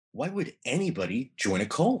Why would anybody join a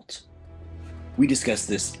cult? We discuss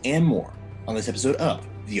this and more on this episode of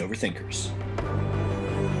The Overthinkers.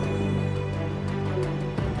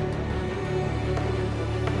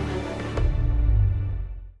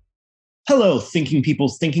 Hello, thinking people.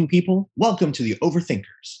 Welcome to The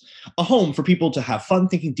Overthinkers, a home for people to have fun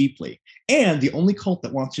thinking deeply, and the only cult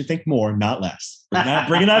that wants you to think more, not less.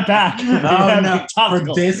 Bringing that back.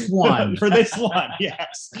 For this one. For this one,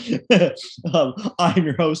 yes. I'm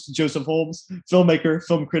your host, Joseph Holmes, filmmaker,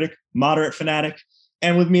 film critic, moderate fanatic,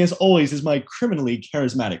 and with me, as always, is my criminally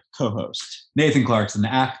charismatic co-host, Nathan Clarkson,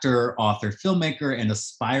 actor, author, filmmaker, and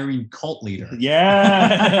aspiring cult leader.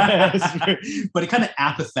 Yes. But kind of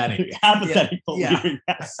apathetic. Apathetic cult leader,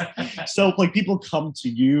 yes. So, people come to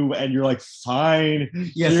you and you're like, fine,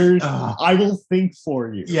 yes. I will think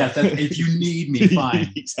for you. Yes, if you need me,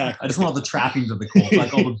 fine. Exactly. I just want all the trappings of the cult,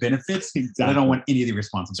 like all the benefits, exactly. But I don't want any of the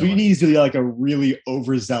responsibility. So he needs to be like a really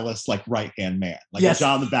overzealous, right-hand man, like yes.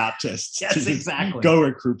 John the Baptist. Yes, exactly. Go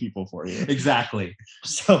recruit people for you. Exactly.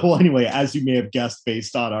 So anyway, as you may have guessed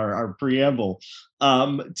based on our preamble,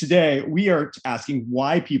 today we are asking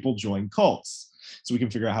why people join cults, so we can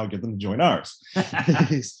figure out how to get them to join ours.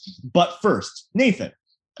 But first, Nathan,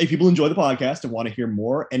 if people enjoy the podcast and want to hear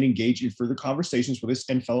more and engage in further conversations with us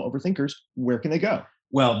and fellow overthinkers, where can they go?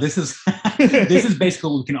 Well, this is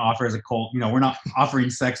basically what we can offer as a cult. We're not offering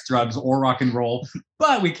sex, drugs, or rock and roll,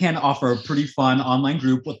 but we can offer a pretty fun online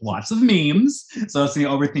group with lots of memes. So it's the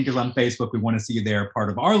Overthinkers on Facebook. We want to see you there, part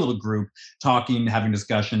of our little group, talking, having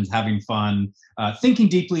discussions, having fun, thinking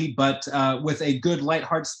deeply, but with a good,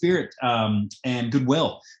 lighthearted spirit and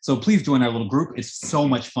goodwill. So please join our little group. It's so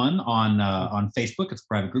much fun on Facebook. It's a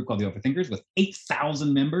private group called the Overthinkers with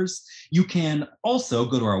 8,000 members. You can also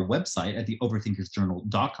go to our website at theoverthinkersjournal.com.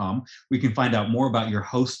 We can find out more about your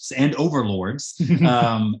hosts and overlords,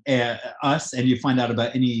 us, and you find out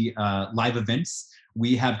about any live events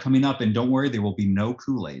we have coming up. And don't worry, there will be no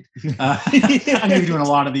Kool-Aid. I'm going to be doing a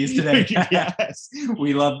lot of these today. Yes.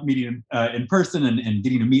 We love meeting in person and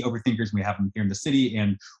getting to meet Overthinkers. We have them here in the city,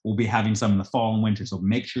 and we'll be having some in the fall and winter. So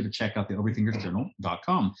make sure to check out the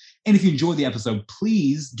overthinkersjournal.com. And if you enjoyed the episode,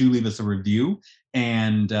 please do leave us a review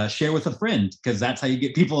and share with a friend, because that's how you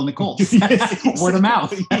get people in the cults. Word of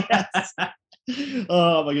mouth. Yes.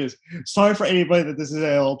 Oh my goodness. Sorry for anybody that this is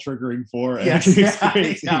all triggering for. Yes.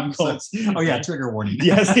 Cults. Oh yeah, trigger warning.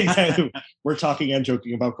 Yes, exactly. We're talking and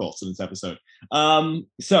joking about cults in this episode.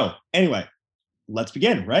 So anyway, let's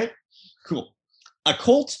begin, right? Cool. A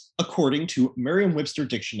cult, according to Merriam-Webster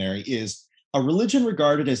Dictionary, is a religion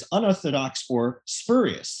regarded as unorthodox or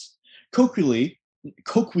spurious.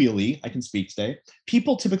 Colloquially, I can speak today,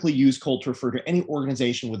 people typically use cult to refer to any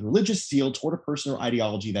organization with religious zeal toward a person or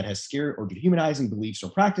ideology that has scary or dehumanizing beliefs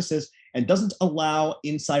or practices and doesn't allow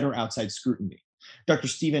inside or outside scrutiny. Dr.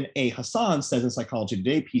 Stephen A. Hassan says in Psychology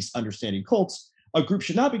Today piece, Understanding Cults, a group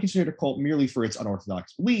should not be considered a cult merely for its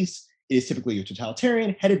unorthodox beliefs. It is typically a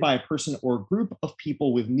totalitarian, headed by a person or group of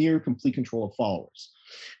people with near complete control of followers.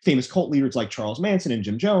 Famous cult leaders like Charles Manson and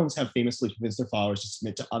Jim Jones have famously convinced their followers to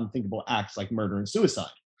submit to unthinkable acts like murder and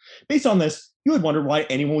suicide. Based on this, you would wonder why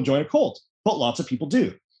anyone would join a cult, but lots of people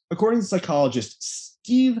do. According to psychologist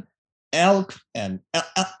Steve Elkel.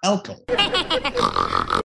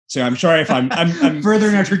 So I'm sorry if I'm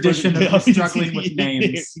furthering our tradition of struggling with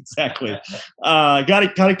names. Exactly.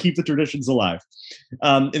 Gotta keep the traditions alive.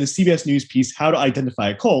 In the CBS News piece, How to Identify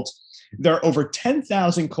a Cult, there are over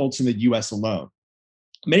 10,000 cults in the US alone.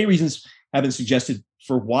 Many reasons have been suggested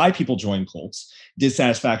for why people join cults: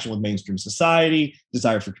 dissatisfaction with mainstream society,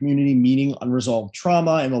 desire for community, meaning, unresolved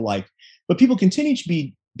trauma, and the like. But people continue to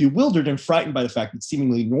be bewildered and frightened by the fact that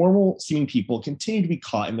seemingly normal-seeming people continue to be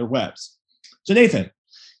caught in their webs. So Nathan,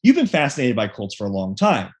 you've been fascinated by cults for a long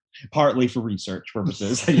time, partly for research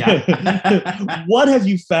purposes. Yeah. What have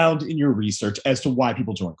you found in your research as to why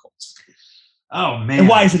people join cults? Oh man. And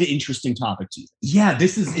why is it an interesting topic to you? Yeah,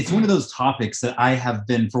 it's one of those topics that I have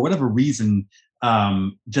been, for whatever reason,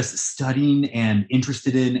 just studying and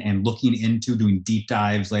interested in and looking into, doing deep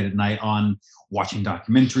dives late at night on, watching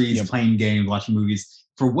documentaries, playing games, watching movies.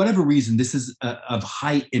 For whatever reason, this is of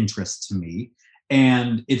high interest to me.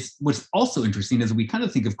 And what's also interesting is we kind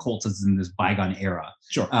of think of cults as in this bygone era.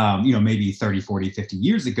 Sure. Maybe 30, 40, 50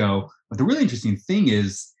 years ago. But the really interesting thing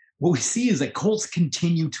is, what we see is that cults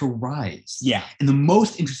continue to rise. Yeah. And the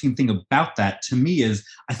most interesting thing about that to me is,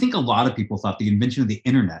 I think a lot of people thought the invention of the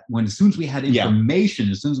internet, when as soon as we had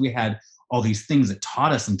information, as soon as we had all these things that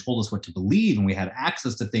taught us and told us what to believe, and we had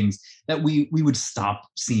access to things, that we would stop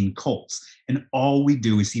seeing cults. And all we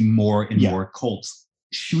do is see more and more cults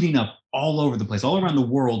shooting up all over the place, all around the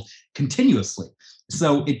world continuously.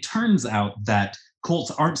 So it turns out that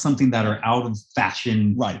cults aren't something that are out of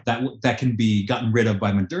fashion, right? That can be gotten rid of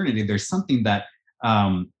by modernity. There's something that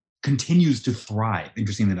continues to thrive,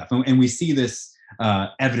 interestingly enough, and we see this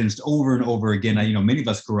evidenced over and over again. Many of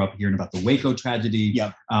us grew up hearing about the Waco tragedy.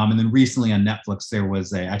 Yep. And then recently on Netflix, there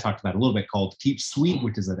was I talked about a little bit called Keep Sweet,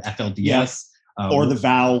 which is an FLDS. Yes. Or The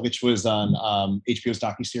Vow, which was on HBO's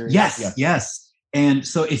docuseries. Yes, yes. And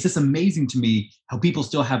so it's just amazing to me how people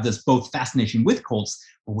still have this both fascination with cults,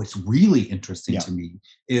 but what's really interesting to me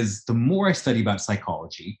is the more I study about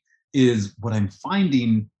psychology, is what I'm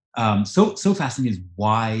finding so fascinating is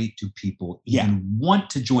why do people even want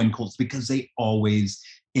to join cults? Because they always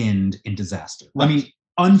end in disaster. Right. I mean,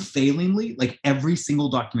 unfailingly, like every single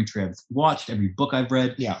documentary I've watched, every book I've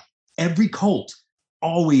read, every cult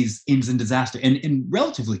always ends in disaster, and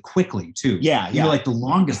relatively quickly too. Like the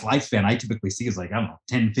longest lifespan I typically see is like, I don't know,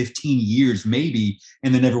 10, 15 years maybe,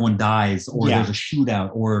 and then everyone dies, or there's a shootout,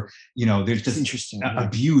 or there's just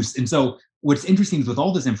abuse. And so what's interesting is with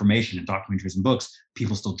all this information and documentaries and books,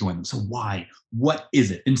 people still join them. So why? What is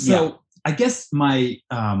it? And so I guess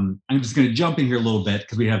I'm just going to jump in here a little bit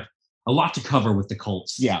because we have a lot to cover with the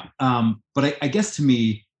cults. But I guess to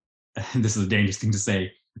me, and this is a dangerous thing to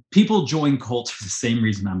say, people join cults for the same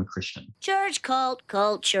reason I'm a Christian. Church, cult,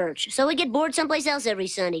 cult, church. So we get bored someplace else every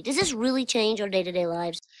Sunday. Does this really change our day-to-day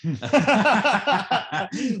lives?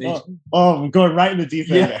 I'm going right in the deep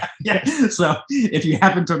end there. Yeah. So if you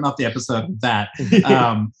haven't turned off the episode of that,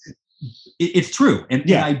 it's true. And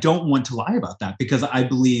I don't want to lie about that, because I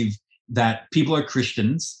believe that people are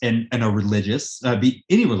Christians and are religious, be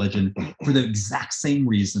any religion, for the exact same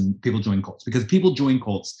reason people join cults. Because people join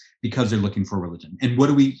cults because they're looking for religion. And what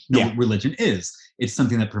do we know what religion is? It's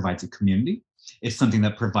something that provides a community. It's something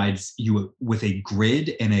that provides you with a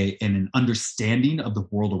grid and an understanding of the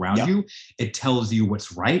world around you. It tells you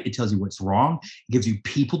what's right. It tells you what's wrong. It gives you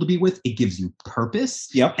people to be with. It gives you purpose.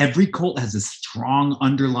 Every cult has a strong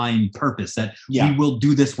underlying purpose that we will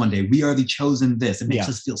do this one day. We are the chosen this. It makes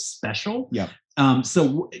us feel special.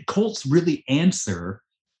 So cults really answer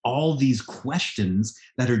all these questions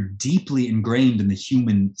that are deeply ingrained in the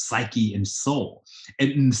human psyche and soul. And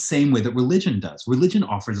in the same way that religion does. Religion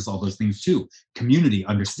offers us all those things too: community,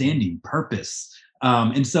 understanding, purpose.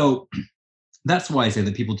 And so that's why I say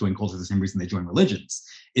that people join cults for the same reason they join religions,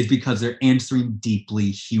 is because they're answering deeply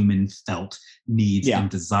human felt needs and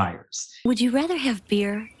desires. Would you rather have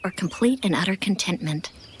beer or complete and utter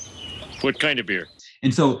contentment? What kind of beer?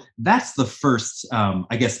 And so that's the first,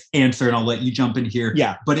 I guess, answer, and I'll let you jump in here.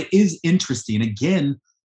 But it is interesting. Again,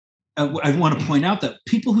 I want to point out that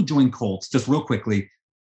people who join cults, just real quickly,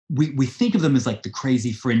 we think of them as like the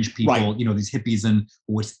crazy fringe people, these hippies. And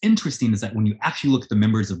what's interesting is that when you actually look at the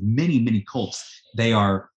members of many, many cults, they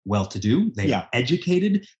are well-to-do, they are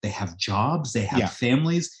educated, they have jobs, they have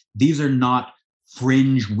families. These are not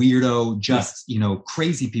fringe, weirdo, just,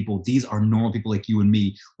 crazy people. These are normal people like you and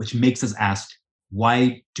me, which makes us ask,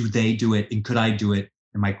 why do they do it, and could I do it?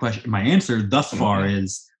 And my answer thus far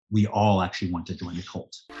is we all actually want to join the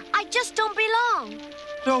cult. I just don't belong.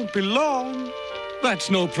 Don't belong?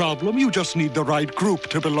 That's no problem. You just need the right group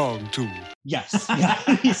to belong to. Yes.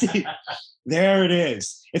 You see, there it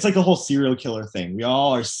is. It's like the whole serial killer thing. We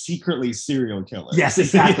all are secretly serial killers. Yes,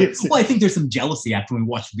 exactly. Well, I think there's some jealousy after we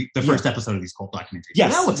watched the first episode of these cult documentaries.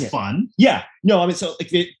 Yes, that was fun. No, I mean, so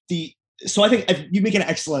like so I think you make an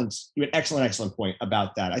excellent point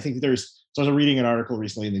about that. I think so I was reading an article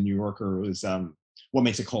recently in the New Yorker. It was what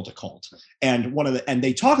makes a cult a cult, and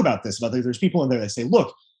they talk about this, about there's people in there that say,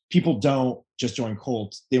 look, people don't just join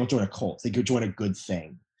cults. They don't join a cult. They go join a good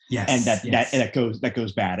thing. Yes. And that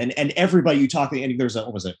goes bad. And everybody you talk to, and there's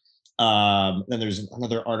what was it? Then there's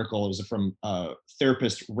another article. It was from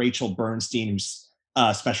therapist Rachel Bernstein,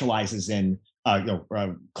 who specializes in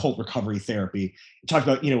cult recovery therapy. Talked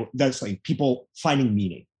about, that's like people finding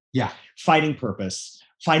meaning, finding purpose,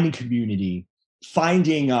 finding community,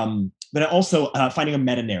 finding but also finding a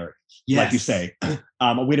meta narrative, like you say,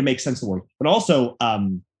 a way to make sense of the world, but also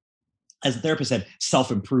as the therapist said,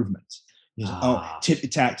 self-improvement.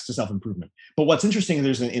 Attacks to self-improvement. But what's interesting,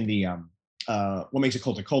 there's in the what makes a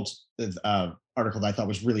cult article that I thought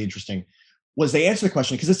was really interesting, was they answer the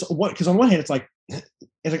question, because on one hand it's like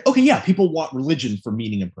okay, people want religion for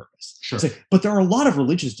meaning and purpose. Sure. But there are a lot of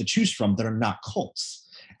religions to choose from that are not cults.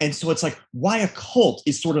 And so it's like, why a cult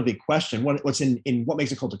is sort of a question. What's in what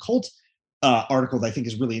makes a cult article that I think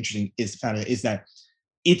is really interesting is that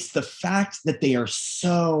it's the fact that they are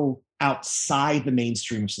so outside the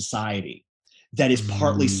mainstream of society that is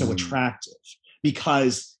partly so attractive.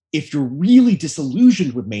 Because if you're really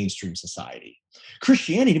disillusioned with mainstream society,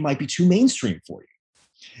 Christianity might be too mainstream for you.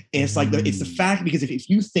 And it's like it's the fact, because if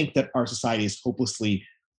you think that our society is hopelessly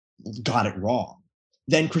got it wrong,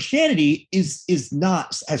 then Christianity is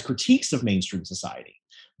not, has critiques of mainstream society,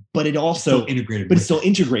 but it also it's still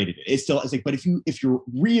integrated. It's like, but if you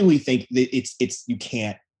really think that it's you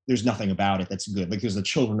can't, there's nothing about it that's good. Like there's the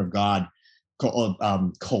Children of God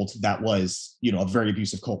cult that was, a very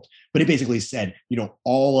abusive cult, but it basically said,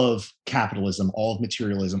 all of capitalism, all of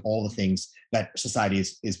materialism, all the things that society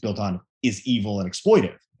is built on is evil and exploitive.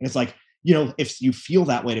 And it's like, if you feel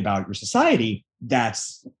that way about your society,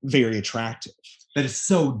 that's very attractive. That is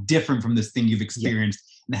so different from this thing you've experienced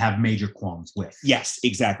and have major qualms with. Yes,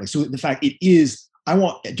 exactly. So the fact it is, don't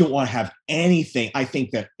want to have anything. I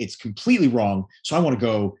think that it's completely wrong. So I want to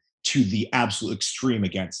go to the absolute extreme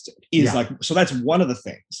against it. So that's one of the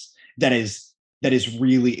things that is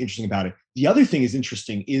really interesting about it. The other thing is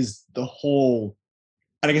interesting is the whole,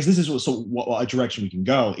 and I guess this is what a direction we can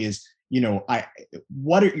go is,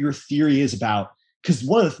 what your theory is about, because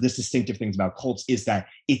one of the distinctive things about cults is that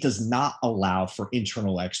it does not allow for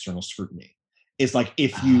internal external scrutiny. It's like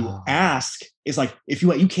if you ask, it's like if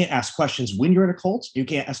you can't ask questions when you're in a cult, you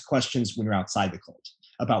can't ask questions when you're outside the cult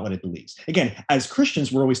about what it believes. Again, as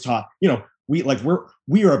Christians, we're always taught,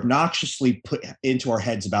 we are obnoxiously put into our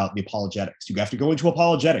heads about the apologetics. You have to go into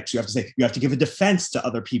apologetics. You have to give a defense to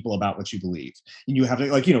other people about what you believe. And you have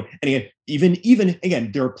to and even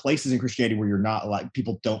again, there are places in Christianity where you're not allowed,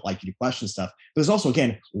 people don't like you to question stuff. But there's also,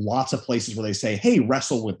 again, lots of places where they say, hey,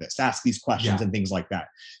 wrestle with this, ask these questions and things like that.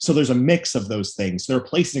 So there's a mix of those things. There are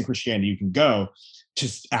places in Christianity you can go to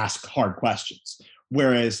ask hard questions.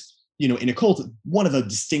 Whereas, in a cult, one of the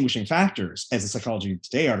distinguishing factors, as the Psychology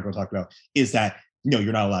Today article talked about, is that you're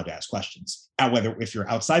not allowed to ask questions, whether if you're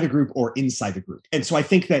outside the group or inside the group. And so I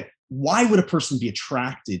think that why would a person be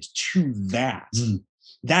attracted to that?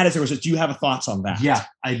 That is, do you have thoughts on that? Yeah,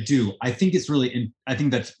 I do. I think it's really, I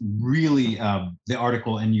think that's really the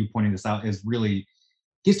article, and you pointing this out, is really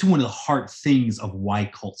gets to one of the hard things of why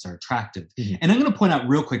cults are attractive. Mm-hmm. And I'm going to point out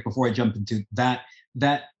real quick before I jump into that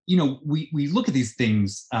we look at these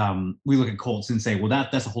things, we look at cults and say, well,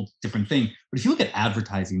 that's a whole different thing. But if you look at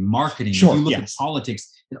advertising, marketing, if you look at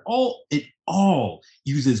politics, it all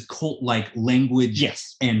uses cult-like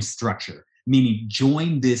language and structure, meaning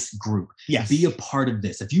join this group, be a part of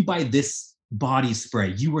this. If you buy this body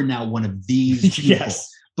spray, you are now one of these people.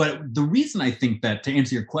 But the reason I think that, to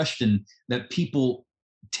answer your question, that people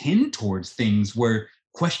tend towards things where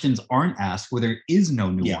questions aren't asked, where there is no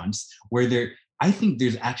nuance, I think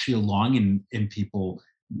there's actually a longing in people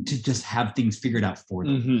to just have things figured out for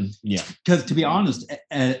them. Mm-hmm. Yeah. Because to be honest,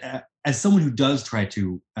 as someone who does try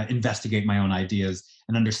to investigate my own ideas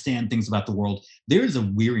and understand things about the world, there is a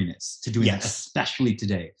weariness to doing that, especially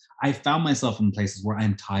today. I found myself in places where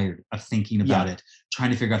I'm tired of thinking about it, trying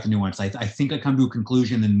to figure out the nuance. I think I come to a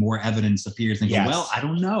conclusion and more evidence appears and I go, well, I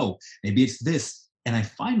don't know. Maybe it's this. And I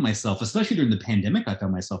find myself, especially during the pandemic, I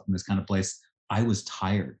found myself in this kind of place. I was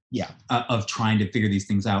tired of trying to figure these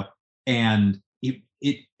things out. And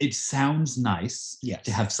it sounds nice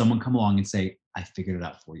to have someone come along and say, I figured it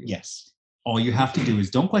out for you. Yes. All you have to do is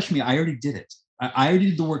don't question me. I already did it. I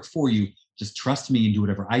already did the work for you. Just trust me and do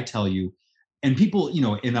whatever I tell you. And people,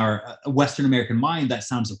 in our Western American mind, that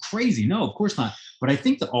sounds so crazy. No, of course not. But I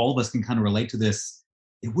think that all of us can kind of relate to this.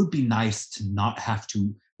 It would be nice to not have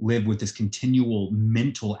to live with this continual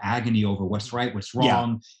mental agony over what's right, what's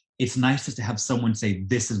wrong. It's nice just to have someone say,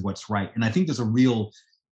 this is what's right. And I think there's a real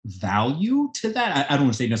value to that. I don't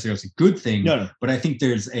want to say necessarily it's a good thing, but I think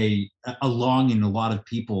there's a longing in a lot of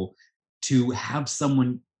people to have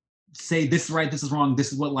someone say, this is right, this is wrong,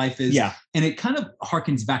 this is what life is. Yeah. And it kind of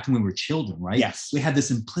harkens back to when we were children, right? Yes. We had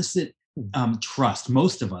this implicit trust,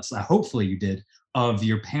 most of us, hopefully you did, of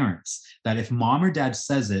your parents, that if mom or dad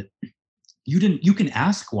says it, you can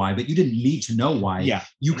ask why, but you didn't need to know why. Yeah.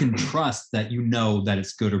 You can trust that that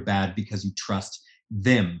it's good or bad because you trust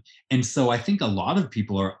them. And so I think a lot of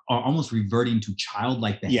people are almost reverting to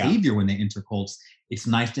childlike behavior when they enter cults. It's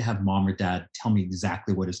nice to have mom or dad tell me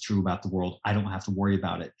exactly what is true about the world. I don't have to worry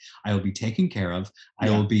about it. I will be taken care of. I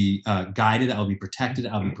will be guided. I'll be protected.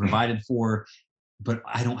 I'll be provided for. But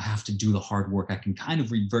I don't have to do the hard work. I can kind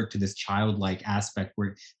of revert to this childlike aspect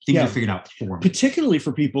where things are figured out for me. Particularly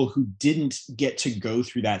for people who didn't get to go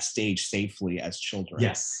through that stage safely as children.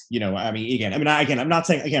 Yes. I'm not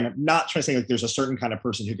saying, I'm not trying to say like there's a certain kind of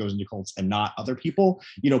person who goes into cults and not other people,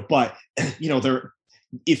 but,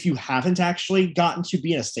 if you haven't actually gotten to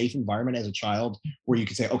be in a safe environment as a child where you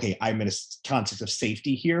can say, okay, I'm in a context of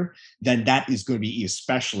safety here, then that is going to be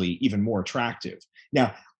especially even more attractive.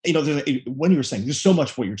 Now, when you were saying there's so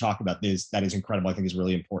much what you're talking about that is incredible, I think is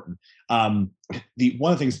really important. One of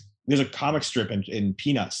the things there's a comic strip in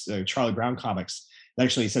Peanuts, Charlie Brown comics, that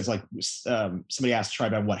actually says like somebody asked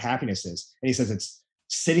Tri-Band what happiness is, and he says it's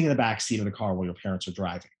sitting in the back seat of the car while your parents are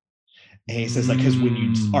driving. And he says like, because when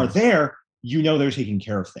you are there, you know they're taking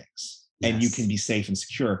care of things, and you can be safe and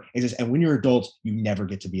secure. And he says, and when you're adult, you never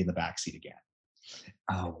get to be in the back seat again.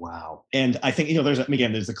 Oh wow! And I think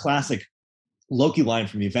there's the classic Loki line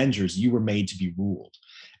from the Avengers: "You were made to be ruled."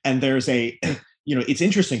 And there's a it's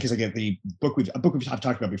interesting because again, the book I've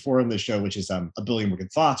talked about before on this show, which is A Billion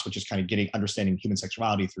Wicked Thoughts, which is kind of understanding human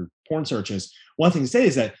sexuality through porn searches. One thing to say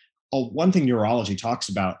is that one thing neurology talks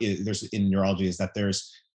about is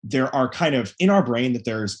that there are kind of in our brain that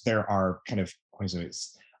there are kind of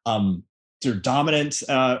there are dominant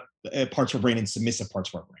parts of our brain and submissive parts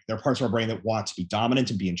of our brain. There are parts of our brain that want to be dominant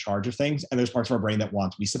and be in charge of things, and there's parts of our brain that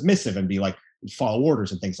want to be submissive and be like follow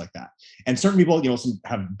orders and things like that. And certain people, some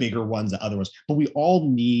have bigger ones than other ones, but we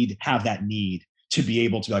all have that need to be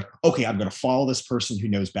able to be like, okay, I'm going to follow this person who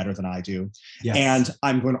knows better than I do. Yes. And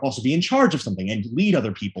I'm going to also be in charge of something and lead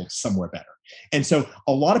other people somewhere better. And so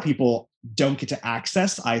a lot of people don't get to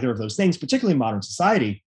access either of those things, particularly in modern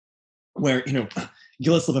society, where,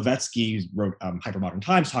 Gilles Lipovetsky, who wrote Hypermodern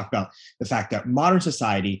Times, talked about the fact that modern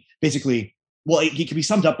society basically, it can be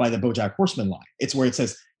summed up by the BoJack Horseman line. It's where it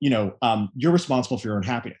says, you're responsible for your own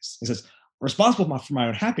happiness. It says, responsible for my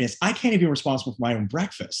own happiness, I can't even be responsible for my own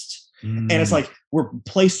breakfast. And it's like we're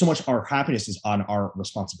placed so much our happiness is on our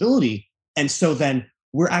responsibility. And so then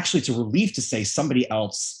we're actually to relief to say somebody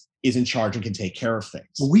else is in charge and can take care of things.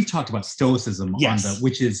 Well, we've talked about stoicism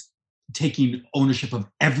which is taking ownership of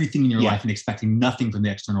everything in your life and expecting nothing from the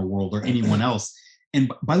external world or anyone else.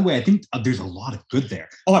 And by the way, I think there's a lot of good there.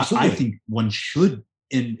 Oh, absolutely. I think one should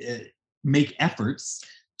make efforts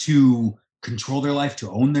to control their life, to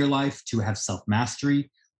own their life, to have self-mastery,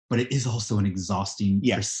 but it is also an exhausting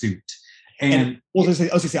pursuit. And I was going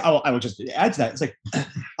to say, I would just add to that. It's like,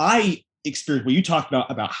 I experienced what you talked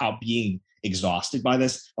about how being exhausted by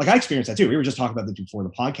this. Like I experienced that too. We were just talking about this before the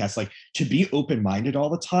podcast, like to be open-minded all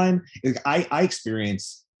the time. I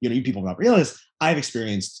experience, you people not realize I've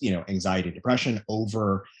experienced, anxiety, depression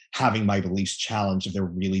over having my beliefs challenged if they're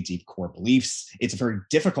really deep core beliefs. It's a very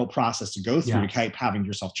difficult process to go through to keep having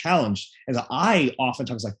yourself challenged. And I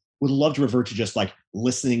oftentimes would love to revert to just like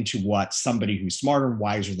listening to what somebody who's smarter and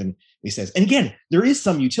wiser than me says. And again, there is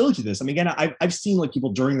some utility to this. I mean, again, I've seen like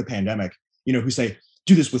people during the pandemic, who say,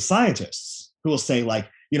 do this with scientists who will say like,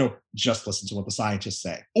 just listen to what the scientists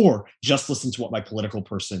say, or just listen to what my political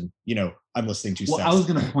person, I'm listening to says. I was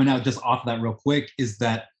going to point out just off that real quick is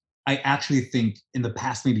that I actually think in the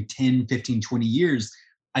past maybe 10, 15, 20 years,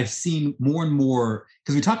 I've seen more and more,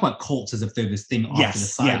 because we talk about cults as if they're this thing off to the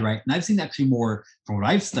side, right? And I've seen actually more, from what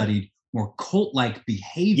I've studied, more cult-like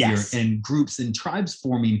behavior and groups and tribes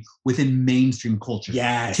forming within mainstream culture.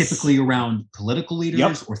 Typically around political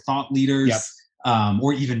leaders or thought leaders,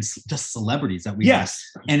 or even just celebrities that we have.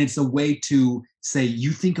 And it's a way to say,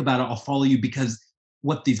 you think about it, I'll follow you, because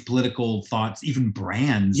what these political thoughts, even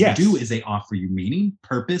brands do is they offer you meaning,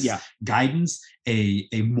 purpose, guidance, a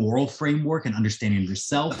moral framework and understanding of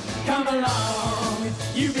yourself. Come along,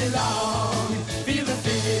 you belong, feel the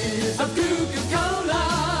fizz of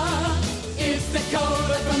Coca-Cola. It's the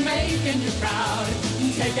cola for making you proud.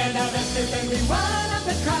 Take another sip and we run up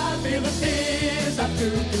the crowd, feel the fizz of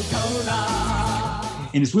Coca-Cola.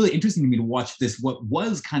 And it's really interesting to me to watch this, what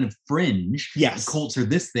was kind of fringe, cults or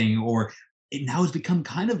this thing, or it now has become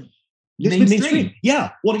kind of mainstream.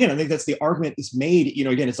 Yeah. Well, again, I think that's the argument is made,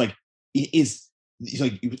 again, it's like, it's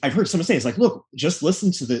like, I've heard someone say, it's like, look, just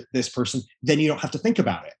listen to this person, then you don't have to think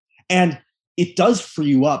about it. And it does free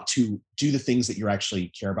you up to do the things that you actually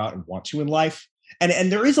care about and want to in life.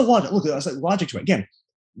 And there is a logic, logic to it. Again,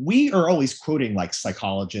 we are always quoting like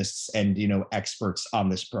psychologists and, experts on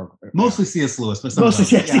this program. Mostly C.S. Lewis, but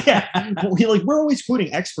mostly, But we're always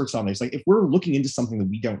quoting experts on this. Like if we're looking into something that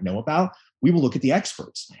we don't know about, we will look at the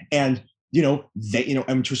experts. And, they,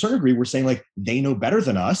 and to a certain degree, we're saying like they know better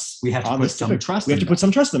than us. We have to put some trust. We have to put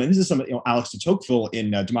some trust in them. And this is some, Alex de Tocqueville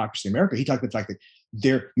in Democracy in America. He talked about the fact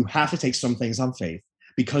that you have to take some things on faith,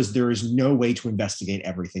 because there is no way to investigate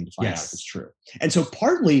everything to find out if it's true. And so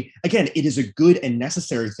partly, again, it is a good and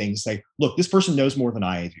necessary thing to say, look, this person knows more than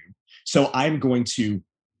I do. So I'm going to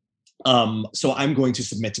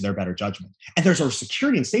submit to their better judgment. And there's our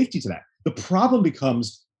security and safety to that. The problem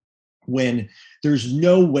becomes when there's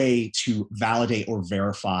no way to validate or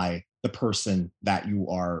verify the person that you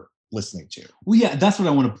are listening to. Well, yeah, that's what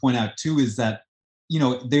I want to point out too, is that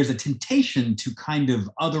there's a temptation to kind of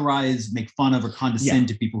otherize, make fun of, or condescend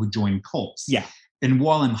to people who join cults. Yeah. and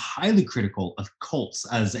while I'm highly critical of cults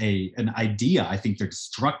as an idea, I think they're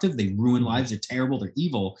destructive, they ruin lives, they're terrible, they're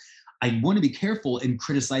evil. I want to be careful in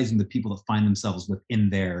criticizing the people that find themselves within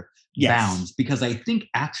their bounds, because I think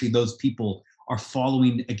actually those people are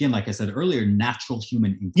following, again, like I said earlier, natural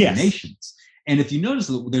human inclinations. Yes. And if you notice,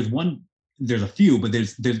 there's a few, but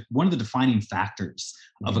there's one of the defining factors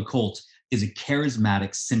of a cult is a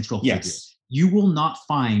charismatic central figure. You will not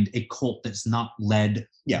find a cult that's not led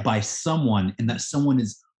by someone, and that someone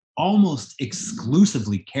is almost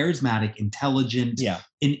exclusively charismatic, intelligent,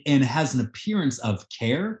 and has an appearance of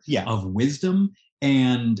care, of wisdom,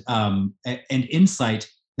 and insight.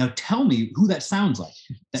 Now tell me who that sounds like.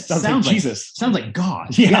 That sounds like Jesus. Sounds like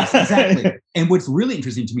God. Yes, exactly. And what's really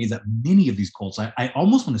interesting to me is that many of these cults, I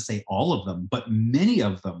almost want to say all of them, but many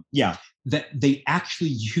of them, that they actually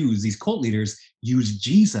use, these cult leaders use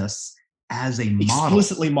Jesus as a model.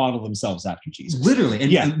 Explicitly model themselves after Jesus. Literally.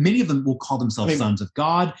 And many of them will call themselves sons of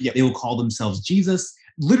God. They will call themselves Jesus.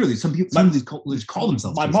 Literally, some of these cult leaders call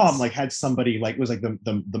themselves my Jesus. Mom like had somebody like, was like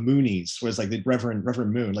the Moonies, was like the Reverend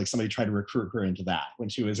Moon, like somebody tried to recruit her into that when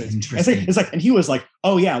she was it's like, and he was like,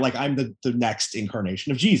 oh yeah, like I'm the next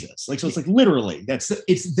incarnation of Jesus. Like, so it's like literally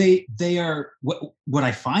they are what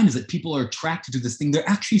I find is that people are attracted to this thing they're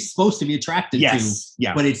actually supposed to be attracted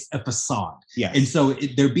to, but it's a facade. And so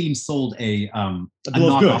they're being sold a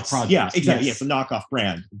knockoff product. Yeah, exactly. It's a knockoff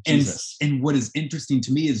brand. Jesus. And what is interesting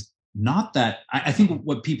to me is not that I think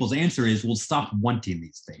what people's answer is, we'll stop wanting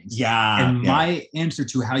these things. And my answer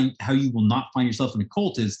to how you will not find yourself in a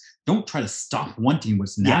cult is, don't try to stop wanting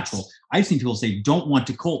what's natural. I've seen people say, don't want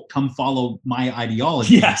to cult, come follow my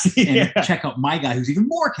ideology and check out my guy who's even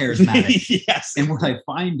more charismatic. And what I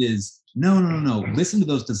find is, no, listen to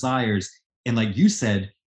those desires. And like you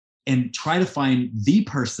said, and try to find the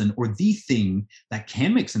person or the thing that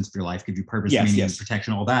can make sense for your life, give you purpose, meaning,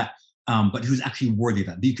 protection, all that. But who's actually worthy of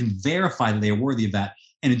that. You can verify that they are worthy of that.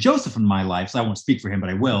 And in Joseph in my life, so I won't speak for him, but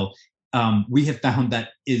I will, we have found that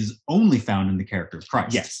is only found in the character of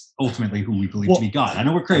Christ. Ultimately, who we believe to be God. I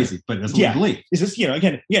know we're crazy, but that's what we believe. Is this,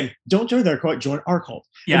 again, don't join their cult, join our cult.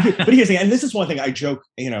 But here's the thing, and this is one thing I joke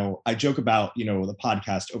about, the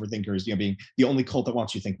podcast Overthinkers, being the only cult that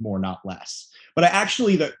wants you to think more, not less. But I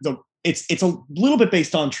actually, it's a little bit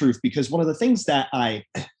based on truth, because one of the things that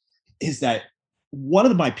one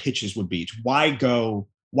of my pitches would be, why go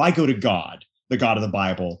to God, the God of the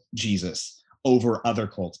Bible, Jesus, over other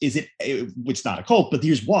cults? It's not a cult, but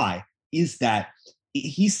here's why, is that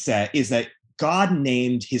God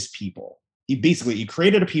named his people. He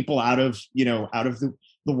created a people out of the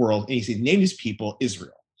world, and he named his people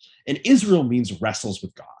Israel. And Israel means wrestles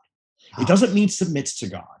with God. It doesn't mean submits to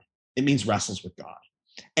God. It means wrestles with God.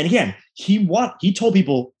 And again, he told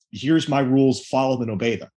people, here's my rules, follow them and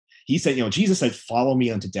obey them. He said, Jesus said, follow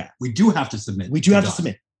me unto death. We do have to submit.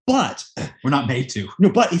 But we're not made to. No,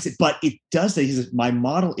 but he said, but it does say, he says, my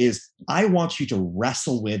model is, I want you to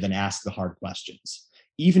wrestle with and ask the hard questions.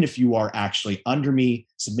 Even if you are actually under me,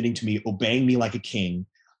 submitting to me, obeying me like a king,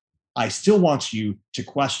 I still want you to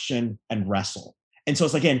question and wrestle. And so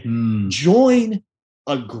it's like, again, join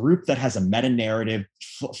a group that has a meta narrative.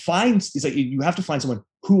 It's like, you have to find someone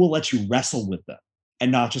who will let you wrestle with them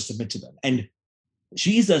and not just submit to them. And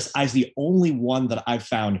Jesus is the only one that I've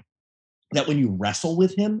found that when you wrestle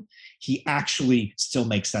with him, he actually still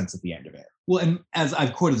makes sense at the end of it. Well, and as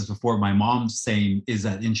I've quoted this before, my mom's saying is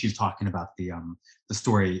that, and she's talking about the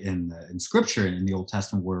story in Scripture in the Old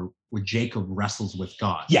Testament where Jacob wrestles with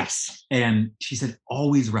God. Yes, and she said,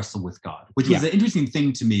 always wrestle with God, which was an interesting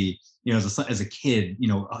thing to me. As a kid,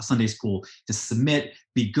 Sunday school, to submit,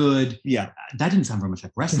 be good. That didn't sound very much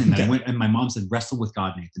like wrestling. And my mom said, wrestle with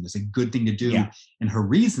God, Nathan. It's a good thing to do. And her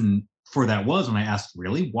reason for that was, when I asked,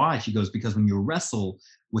 really, why? She goes, because when you wrestle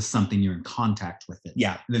with something, you're in contact with it.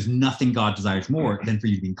 And there's nothing God desires more than for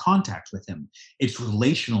you to be in contact with him. It's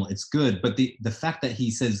relational, it's good. But the fact that he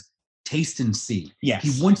says, taste and see.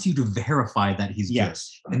 He wants you to verify that he's good.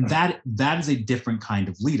 And that is a different kind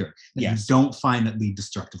of leader that you don't find that lead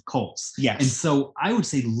destructive cults. And so I would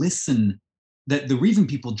say, listen, that the reason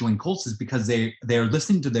people join cults is because they're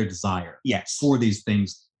listening to their desire for these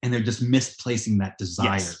things, and they're just misplacing that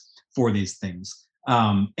desire for these things.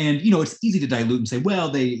 And it's easy to dilute and say, well,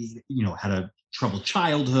 they had a troubled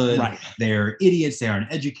childhood, they're idiots, they aren't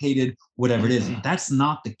educated, whatever it is. That's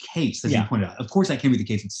not the case, as you pointed out. Of course, that can be the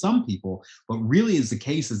case with some people, but really is the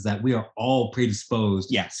case is that we are all predisposed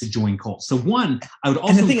to join cults. So one, I would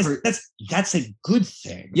also, and the thing is, that's a good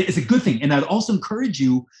thing. It's a good thing. And I'd also encourage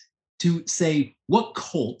you to say, what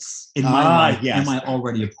cults in my life am I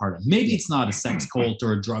already a part of? Maybe it's not a sex cult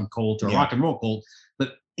or a drug cult or a rock and roll cult,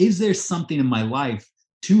 but is there something in my life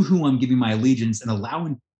to whom I'm giving my allegiance, and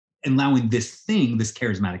allowing this thing, this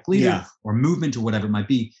charismatic leader or movement or whatever it might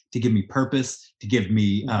be, to give me purpose, to give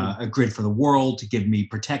me a grid for the world, to give me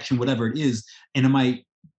protection, whatever it is. And am I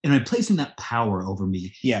placing that power over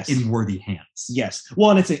me in worthy hands? Yes.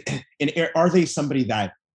 Well, and are they somebody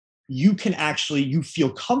that you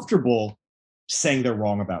feel comfortable saying they're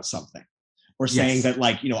wrong about something, or saying that,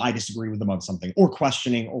 like, I disagree with them on something, or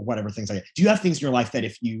questioning, or whatever things like that? Do you have things in your life that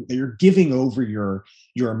you're giving over your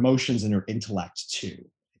emotions and your intellect to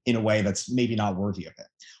in a way that's maybe not worthy of it?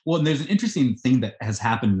 Well, and there's an interesting thing that has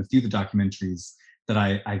happened in a few of the documentaries that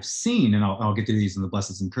I've seen, and I'll get to these in the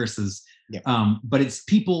blessings and curses. But it's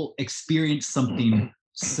people experience something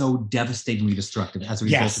so devastatingly destructive as a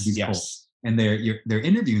result of these cults. And they're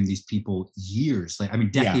interviewing these people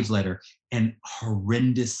decades later, and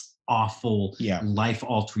horrendous, awful,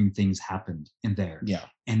 life-altering things happened in there.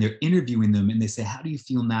 And they're interviewing them, and they say, "How do you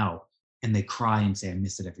feel now?" And they cry and say, "I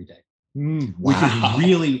miss it every day." Which is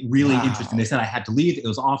really, really interesting. They said, "I had to leave. It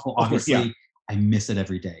was awful. Obviously, I miss it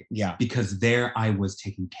every day." Because there I was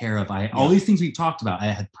taken care of. All these things we've talked about. I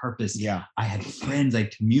had purpose. I had friends. I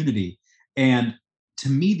had community. And to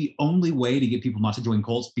me, the only way to get people not to join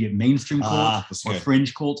cults, be it mainstream cults or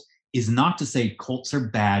fringe cults, is not to say cults are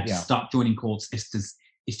bad. Stop joining cults.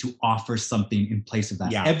 Is to offer something in place of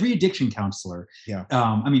that. Every addiction counselor.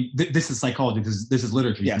 This is psychology. This is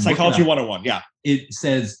literature. Psychology 101. It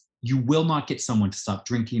says, you will not get someone to stop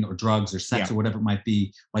drinking or drugs or sex or whatever it might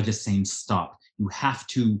be by just saying stop. You have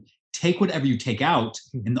to take whatever you take out,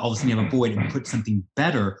 and all of a sudden you have a void, and put something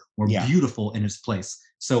better, more beautiful in its place.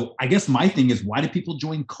 So I guess my thing is, why do people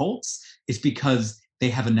join cults? It's because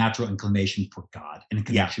they have a natural inclination for God and a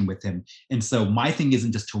connection with him. And so my thing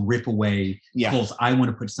isn't just to rip away cults. I want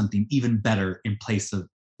to put something even better in place of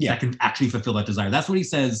that can actually fulfill that desire. That's what he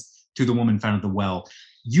says to the woman found at the well.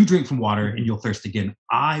 You drink from water and you'll thirst again.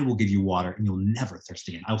 I will give you water and you'll never thirst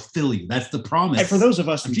again. I'll fill you. That's the promise. And for those of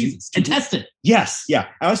us who Jesus, and test it. Yes. Yeah.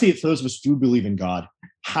 I would say for those of us who believe in God,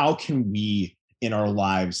 how can we in our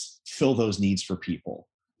lives fill those needs for people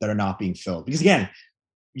that are not being filled? Because again,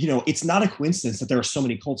 it's not a coincidence that there are so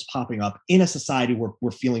many cults popping up in a society where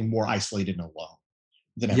we're feeling more isolated and alone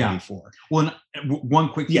than ever before. Well, one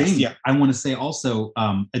quick thing I want to say also,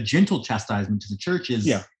 a gentle chastisement to the church is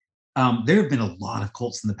there have been a lot of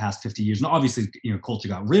cults in the past 50 years. And obviously, culture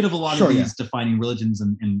got rid of a lot of these defining religions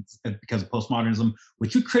and because of postmodernism,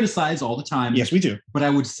 which we criticize all the time. Yes, we do. But I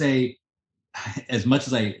would say, as much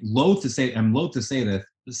as I'm loath to say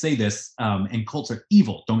this, and cults are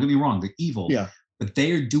evil. Don't get me wrong, they're evil. But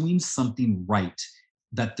they are doing something right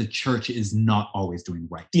that the church is not always doing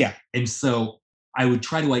right. And so I would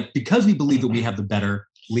try to, because we believe that we have the better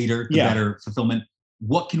leader, the better fulfillment,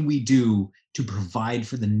 what can we do to provide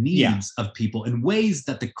for the needs of people in ways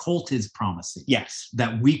that the cult is promising?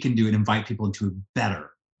 That we can do and invite people into a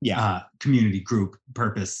better community, group,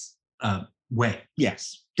 purpose way.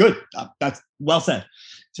 Yes. Good. That's well said.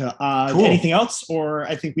 So cool. Anything else, or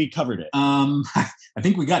I think we covered it? I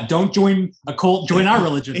think we got, don't join a cult, join our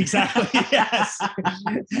religion. Exactly. Yes.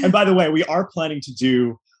 And by the way, we are planning to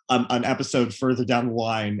do an episode further down the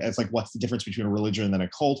line as what's the difference between a religion and then a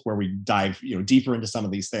cult, where we dive deeper into some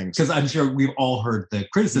of these things. Because I'm sure we've all heard the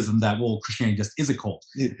criticism that, well, Christianity just is a cult.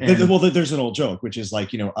 Well, there's an old joke, which is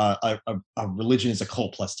a religion is a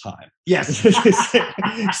cult plus time. Yes.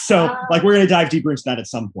 So we're going to dive deeper into that at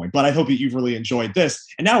some point. But I hope that you've really enjoyed this.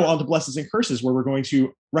 And now on to blessings and curses, where we're going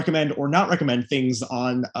to recommend or not recommend things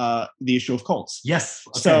on the issue of cults. Yes.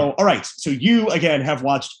 Okay. So, all right. So you, again, have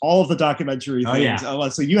watched all of the documentary things.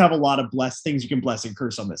 So you have a lot of things you can bless and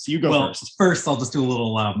curse on this. So you go first. First, I'll just do a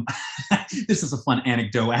little, this is a fun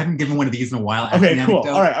anecdote. I haven't given one of these in a while. Okay, cool.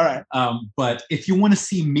 All right. But if you want to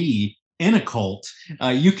see me in a cult,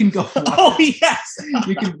 you can go watch yes.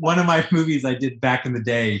 One of my movies I did back in the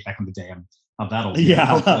day, I'm not that old,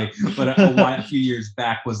 hopefully, but a few years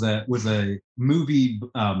back was a movie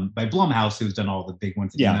by Blumhouse, who's done all the big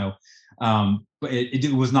ones, but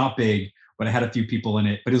it was not big, but it had a few people in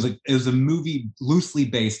it. But it was a movie loosely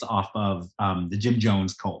based off of the Jim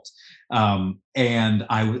Jones cult, and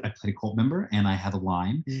I played a cult member, and I had a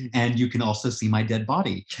line, and you can also see my dead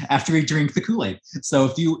body after he drank the Kool-Aid.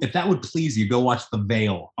 So if that would please you, go watch The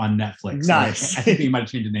Veil on Netflix. Nice. I think they might have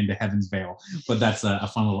changed the name to Heaven's Veil, but that's a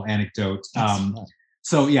fun little anecdote.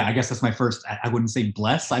 So yeah, I guess that's my first. I wouldn't say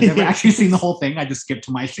bless. I've never actually seen the whole thing. I just skipped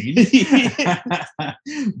to my scene.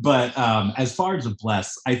 But as far as a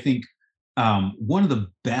bless, I think one of the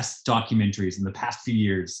best documentaries in the past few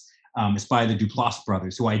years It's by the Duplass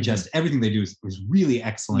brothers, who I just everything they do is really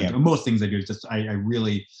excellent. Yeah. Or most things they do is just I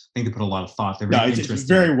really think they put a lot of thought. They're No, very it's interesting.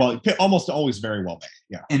 very well, almost always very well made.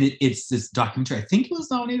 Yeah. And it's this documentary. I think it was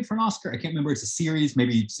nominated for an Oscar. I can't remember. It's a series.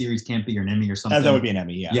 Maybe series can't be or an Emmy or something. That would be an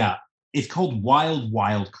Emmy. Yeah. Yeah. It's called Wild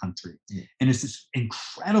Wild Country, and it's just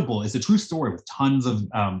incredible. It's a true story with tons of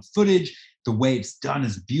footage. The way it's done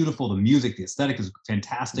is beautiful. The music, the aesthetic is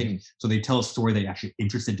fantastic. So they tell a story that you're actually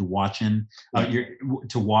interested to watch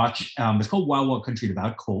It's called Wild Wild Country. It's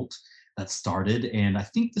about a cult that started, and I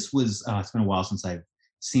think this was. It's been a while since I've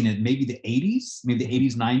seen it. Maybe the 80s, maybe the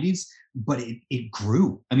 80s, 90s. But it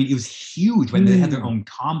grew. I mean, it was huge when they had their own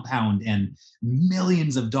compound and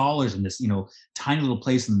millions of dollars in this, tiny little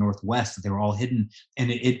place in the Northwest that they were all hidden.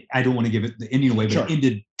 And I don't want to give it the ending away, but it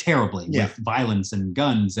ended terribly with violence and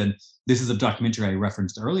guns. And this is a documentary I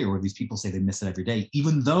referenced earlier where these people say they miss it every day,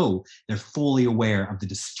 even though they're fully aware of the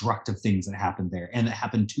destructive things that happened there and that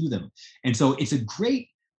happened to them. And so it's a great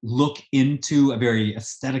look into a very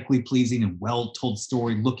aesthetically pleasing and well-told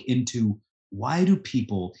story, look into why do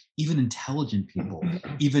people, even intelligent people,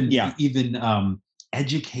 even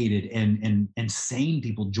educated and sane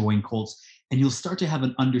people join cults? And you'll start to have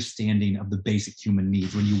an understanding of the basic human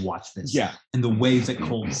needs when you watch this. Yeah. And the ways that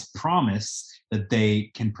cults promise that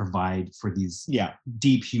they can provide for these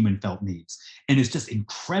deep human felt needs. And it's just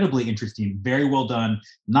incredibly interesting, very well done,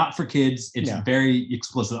 not for kids. It's very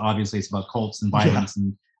explicit, obviously. It's about cults and violence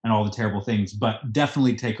and all the terrible things, but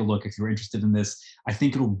definitely take a look if you're interested in this. I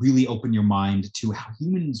think it'll really open your mind to how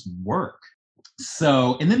humans work.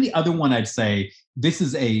 So, and then the other one I'd say, this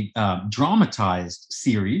is a dramatized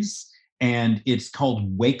series, and it's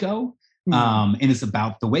called Waco, and it's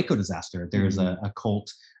about the Waco disaster. There's a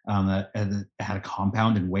cult that had a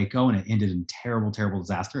compound in Waco, and it ended in terrible, terrible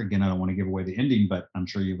disaster. Again, I don't want to give away the ending, but I'm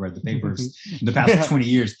sure you've read the papers in the past 20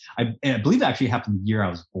 years. I believe it actually happened the year I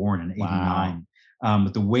was born in '89. Wow.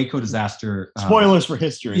 But the Waco disaster. Spoilers for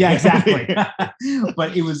history. Yeah, exactly.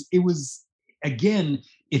 But it was again,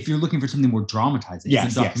 if you're looking for something more dramatized,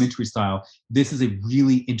 it's a documentary style. This is a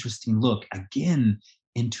really interesting look again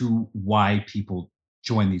into why people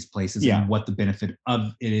join these places and what the benefit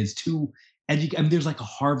of it is to educate. I mean, there's like a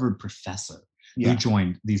Harvard professor who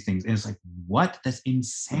joined these things, and it's like, what? That's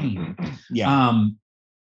insane.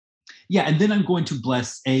 And then I'm going to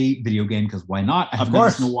bless a video game because why not? I haven't done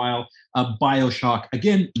this in a while. BioShock,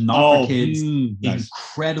 again, not for kids. Nice.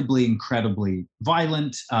 Incredibly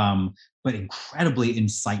violent, but incredibly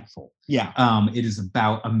insightful. It is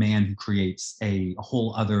about a man who creates a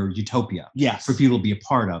whole other utopia for people to be a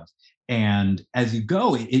part of. And as you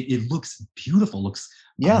go, it looks beautiful, looks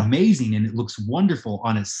amazing, and it looks wonderful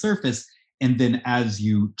on its surface. And then as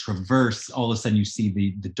you traverse, all of a sudden you see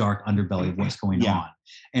the dark underbelly of what's going on.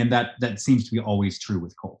 And that seems to be always true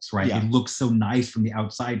with cults, right? It looks so nice from the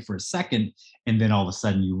outside for a second, and then all of a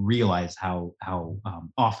sudden you realize how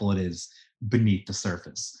awful it is beneath the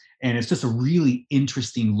surface. And it's just a really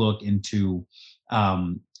interesting look into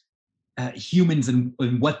humans and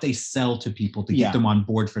what they sell to people to get them on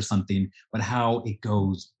board for something, but how it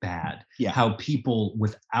goes bad. How people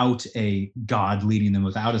without a God leading them,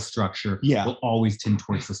 without a structure, will always tend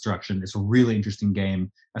towards destruction. It's a really interesting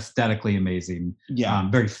game, aesthetically amazing,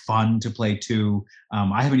 very fun to play too.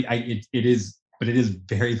 It is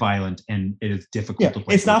very violent, and it is difficult to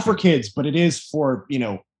play. It's not for kids, but it is for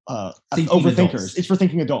overthinkers. Adults. It's for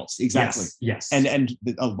thinking adults. Exactly. Yes. And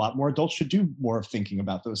a lot more adults should do more of thinking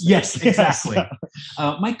about those things. Yes, exactly.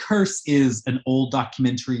 My Curse is an old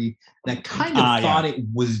documentary that kind of thought it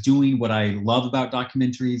was doing what I love about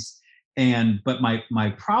documentaries. But my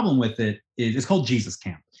problem with it is it's called Jesus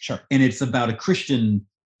Camp. Sure. And it's about a Christian,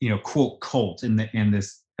 quote, cult. And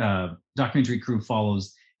this documentary crew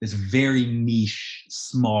follows this very niche,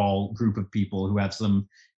 small group of people who have some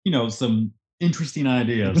interesting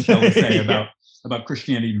ideas, I would say, about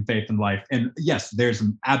Christianity and faith and life. And yes, there's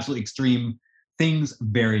some absolutely extreme things,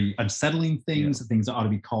 very unsettling things, things that ought to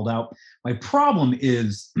be called out. My problem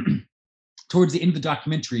is, towards the end of the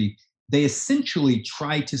documentary, they essentially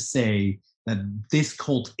try to say that this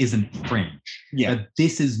cult isn't fringe. That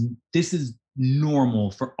this is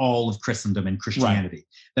normal for all of Christendom and Christianity.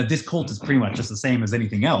 That this cult is pretty much just the same as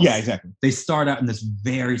anything else. Yeah, exactly. They start out in this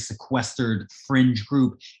very sequestered fringe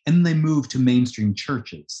group, and then they move to mainstream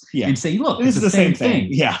churches and say, look, this is the same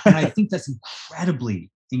thing. And I think that's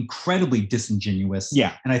incredibly disingenuous.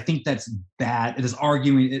 And I think that's bad. It is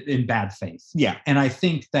arguing in bad faith. And I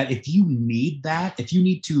think that if you need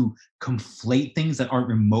to conflate things that aren't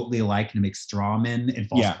remotely alike and make straw men and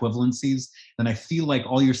false equivalencies, then I feel like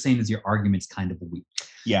all you're saying is your argument's kind of weak.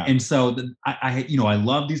 And so I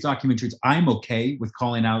love these documentaries. I'm okay with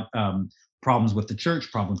calling out problems with the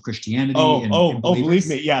church, problems with Christianity. Oh, believe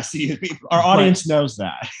me. Yeah, see, our audience knows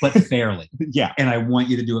that. But fairly. Yeah. And I want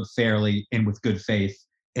you to do it fairly and with good faith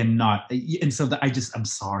and not, and so I'm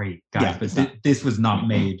sorry, guys, but this was not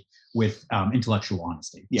made with intellectual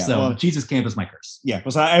honesty. Yeah. So well, Jesus Camp is my curse. Yeah,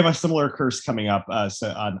 because I have a similar curse coming up so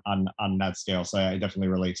on that scale. So I definitely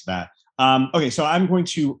relate to that. Okay, so I'm going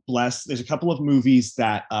to bless. There's a couple of movies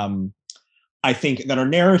that I think that are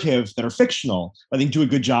narrative, that are fictional. I think do a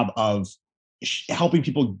good job of helping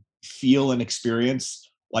people feel and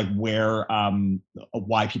experience like where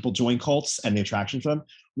why people join cults and the attraction to them.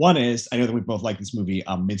 One is, I know that we both like this movie,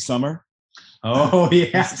 Midsummer. Oh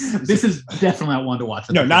yeah, this is definitely not one to watch.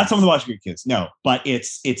 No, not someone to watch with kids. No, but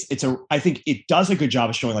I think it does a good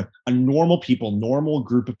job of showing like a normal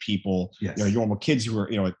group of people, yes. Normal kids who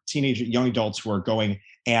are, teenagers, young adults who are going,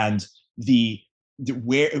 and the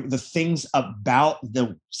things about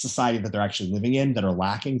the society that they're actually living in that are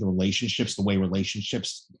lacking, the relationships, the way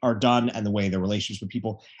relationships are done, and the way the relationships with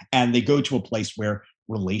people, and they go to a place where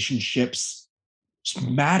relationships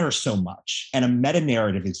matter so much, and a meta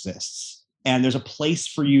narrative exists. And there's a place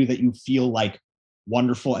for you that you feel like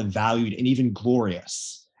wonderful and valued and even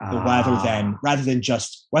glorious, rather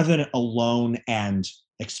than alone and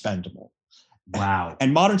expendable. Wow.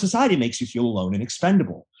 And modern society makes you feel alone and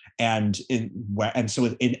expendable. And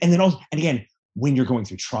again, when you're going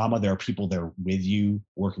through trauma, there are people there with you,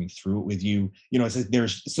 working through it with you.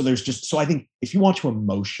 So I think if you want to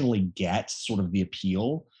emotionally get sort of the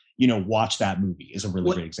appeal, watch that movie is a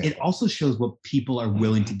really great example. It also shows what people are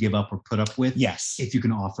willing to give up or put up with. Yes. If you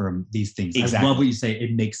can offer them these things. Exactly. I love what you say.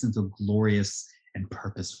 It makes them feel glorious and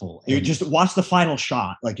purposeful. You just watch the final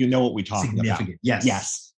shot. Like, what we talking about. Significant. Yes.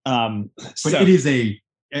 Yes. But it is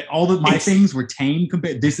all of my things were tame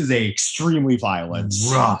compared. This is a extremely violent,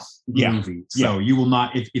 rough movie. So you will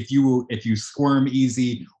not, if you squirm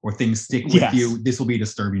easy or things stick with you, this will be a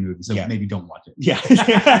disturbing movie. So maybe don't watch it. Yeah.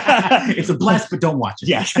 It's a blast, but don't watch it.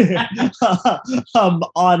 Yes. On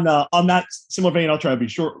that similar vein, I'll try to be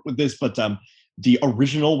short with this, but the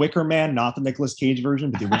original Wicker Man, not the Nicolas Cage version,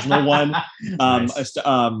 but the original one,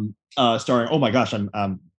 starring, oh my gosh,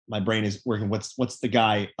 my brain is working. What's the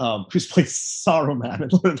guy who's played Saruman?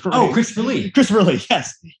 Christopher Lee. Christopher Lee,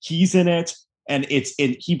 yes, he's in it, and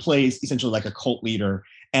he plays essentially like a cult leader.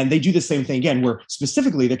 And they do the same thing again, where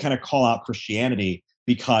specifically they kind of call out Christianity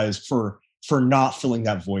because for not filling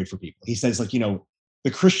that void for people. He says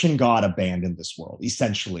the Christian God abandoned this world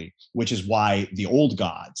essentially, which is why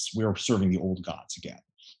we're serving the old gods again.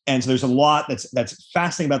 And so there's a lot that's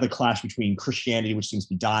fascinating about the clash between Christianity, which seems to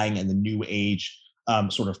be dying, and the New Age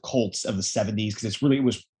sort of cults of the 70s, because it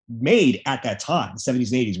was made at that time, the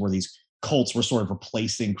 70s and 80s, where these cults were sort of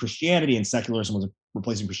replacing Christianity and secularism was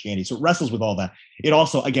replacing Christianity. So it wrestles with all that. It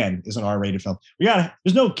also, again, is an R-rated film.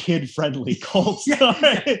 There's no kid-friendly cults. You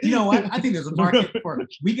know what? I think there's a market for it.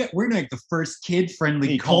 We're gonna make the first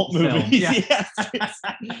kid-friendly cult film. Yes.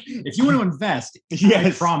 If you want to invest,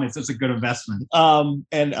 I promise it's a good investment. I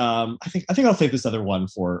think I'll save this other one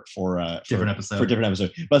for different episode. For different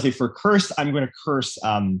episode. But I'll say for curse, I'm going to curse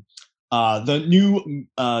the new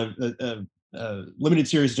limited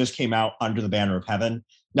series just came out, Under the Banner of Heaven.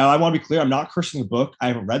 Now, I want to be clear, I'm not cursing the book. I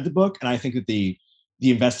haven't read the book, and I think that the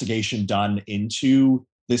investigation done into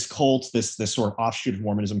this cult, this sort of offshoot of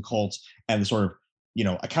Mormonism cult, and the sort of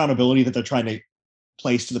accountability that they're trying to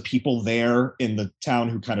place to the people there in the town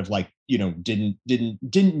who kind of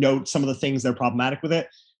didn't note some of the things that are problematic with it.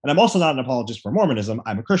 And I'm also not an apologist for Mormonism.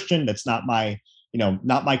 I'm a Christian. That's not my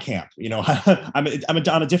not my camp. I'm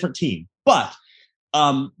on a different team. But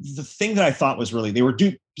the thing that I thought was really, they were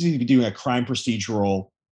doing a crime procedural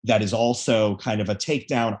that is also kind of a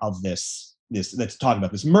takedown of this that's talking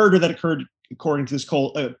about this murder that occurred according to this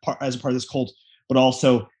cult as a part of this cult, but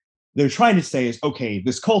also they're trying to say is, okay,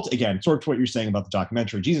 this cult, again, sort of what you're saying about the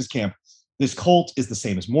documentary Jesus Camp, this cult is the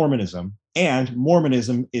same as Mormonism, and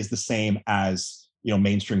Mormonism is the same as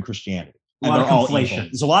mainstream Christianity. And they're all evil.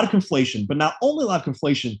 There's a lot of conflation, but not only a lot of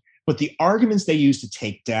conflation, but the arguments they use to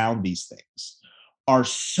take down these things are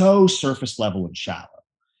so surface level and shallow.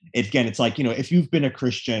 Again, it's like, if you've been a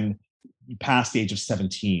Christian past the age of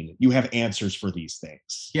 17, you have answers for these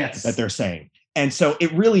things that they're saying. And so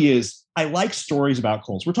it really is, I like stories about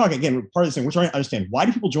cults. We're talking, again, part of this thing, we're trying to understand, why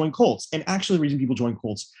do people join cults? And actually the reason people join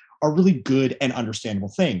cults are really good and understandable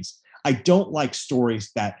things. I don't like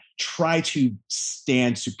stories that try to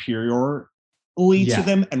stand superiorly to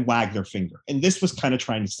them and wag their finger. And this was kind of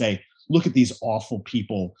trying to say, look at these awful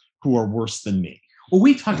people who are worse than me. Well,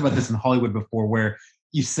 we've talked about this in Hollywood before, where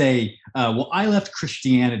you say, well, I left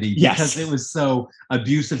Christianity because it was so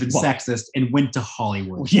abusive and sexist and went to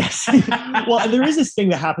Hollywood. Yes. Well, and there is this thing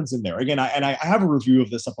that happens in there. Again, I have a review of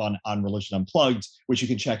this up on Religion Unplugged, which you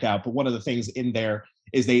can check out. But one of the things in there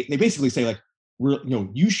is they basically say, like,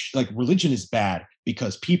 like, religion is bad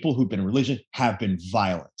because people who've been in religion have been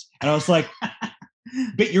violent. And I was like,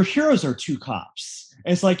 but your heroes are two cops.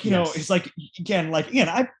 And it's like, you know, it's like, again,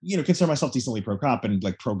 I, consider myself decently pro-cop and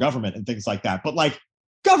like pro-government and things like that. But like,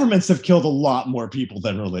 governments have killed a lot more people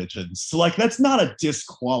than religions. So like, that's not a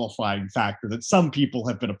disqualifying factor that some people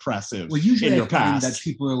have been oppressive usually in your I find past. that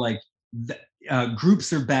people are like,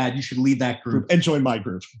 groups are bad. You should leave that group And join my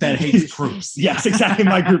group that hates groups. Yes, exactly.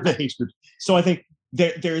 My group that hates groups. So I think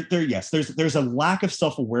there's a lack of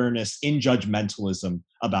self-awareness in judgmentalism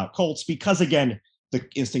about cults because, again, the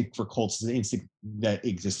instinct for cults is an instinct that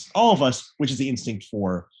exists in all of us, which is the instinct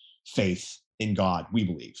for faith in God, we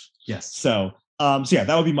believe. Yes. So yeah,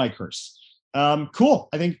 that would be my curse. Cool.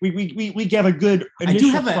 I think we gave a good initial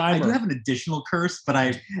primer. I do have an additional curse, but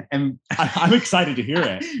I'm excited to hear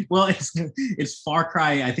it. Well, it's Far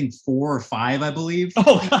Cry, I think 4 or 5, I believe.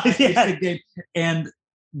 Oh, God, yeah. And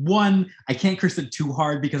one, I can't curse it too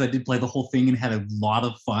hard because I did play the whole thing and had a lot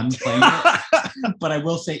of fun playing it. But I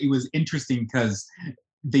will say it was interesting because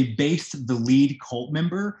they based the lead cult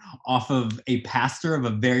member off of a pastor of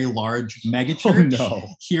a very large megachurch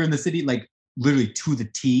here in the city, like literally to the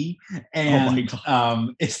T. And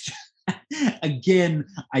it's just, again,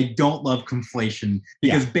 I don't love conflation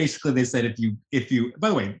because basically they said if you by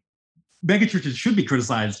the way, megachurches should be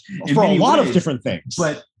criticized for a lot of different things,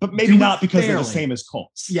 but maybe not because they're the same as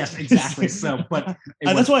cults. Yes, exactly. So, but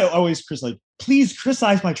that's why I always please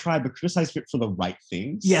criticize my tribe, but criticize it for the right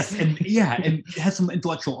things. Yes, and have some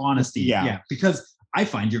intellectual honesty. Yeah, because I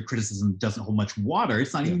find your criticism doesn't hold much water.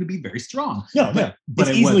 It's not even going to be very strong. No, but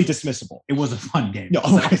it's easily dismissible. It was a fun game. No,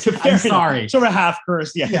 so I'm sorry. Sort of a half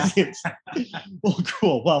curse. Yeah. Well,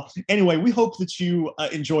 cool. Well, anyway, we hope that you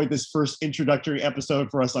enjoyed this first introductory episode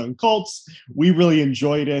for us on cults. We really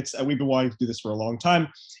enjoyed it. We've been wanting to do this for a long time.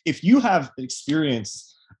 If you have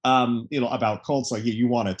experience, about cults, like you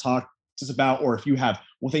want to talk to us about, or if you have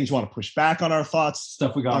things you want to push back on our thoughts,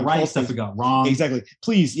 stuff we got right, stuff we got wrong. Exactly.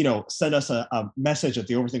 Please, send us a message at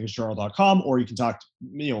theoverthinkersjournal.com, or you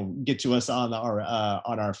can get to us on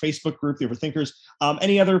our Facebook group, The Overthinkers.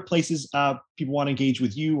 Any other places people want to engage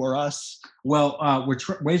with you or us? Well, we're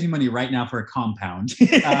raising money right now for a compound.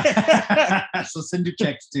 So send your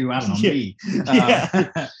checks to, I don't know, me.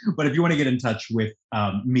 But if you want to get in touch with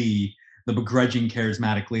me, the begrudging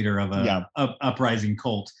charismatic leader of a uprising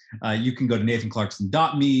cult, you can go to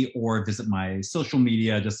nathanclarkson.me or visit my social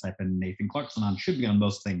media. Just type in Nathan Clarkson should be on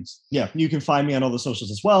most things. Yeah, you can find me on all the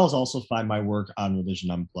socials as well as also find my work on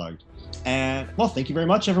Religion Unplugged. And well, thank you very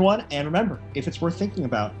much, everyone. And remember, if it's worth thinking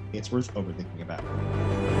about, it's worth overthinking about.